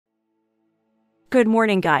Good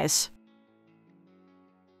morning, guys.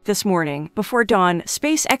 This morning, before dawn,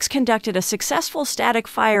 SpaceX conducted a successful static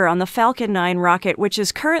fire on the Falcon 9 rocket, which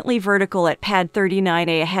is currently vertical at Pad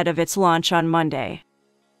 39A ahead of its launch on Monday.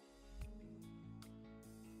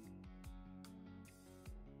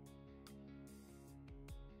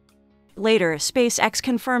 Later, SpaceX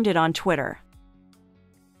confirmed it on Twitter.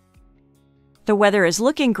 The weather is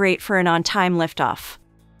looking great for an on-time liftoff.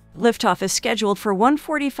 Liftoff is scheduled for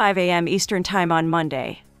 1:45 a.m. Eastern Time on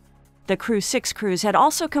Monday. The Crew 6 crews had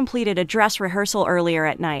also completed a dress rehearsal earlier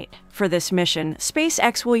at night. For this mission,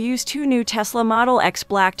 SpaceX will use two new Tesla Model X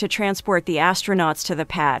Black to transport the astronauts to the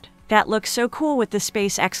pad. That looks so cool with the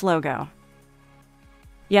SpaceX logo.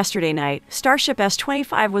 Yesterday night, Starship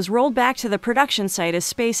S-25 was rolled back to the production site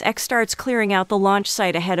as SpaceX starts clearing out the launch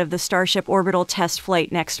site ahead of the Starship orbital test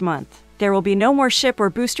flight next month. There will be no more ship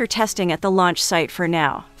or booster testing at the launch site for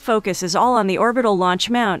now. Focus is all on the orbital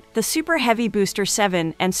launch mount, the Super Heavy Booster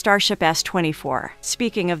 7, and Starship S-24.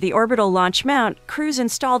 Speaking of the orbital launch mount, crews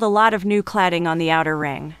installed a lot of new cladding on the outer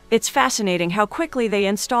ring. It's fascinating how quickly they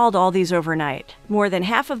installed all these overnight. More than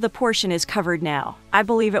half of the portion is covered now. I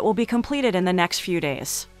believe it will be completed in the next few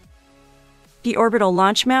days. The orbital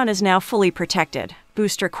launch mount is now fully protected.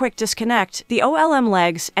 Booster quick disconnect, the OLM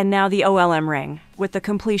legs, and now the OLM ring. With the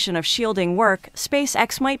completion of shielding work,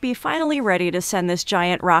 SpaceX might be finally ready to send this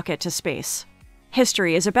giant rocket to space.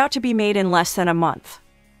 History is about to be made in less than a month.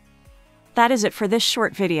 That is it for this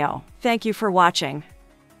short video. Thank you for watching.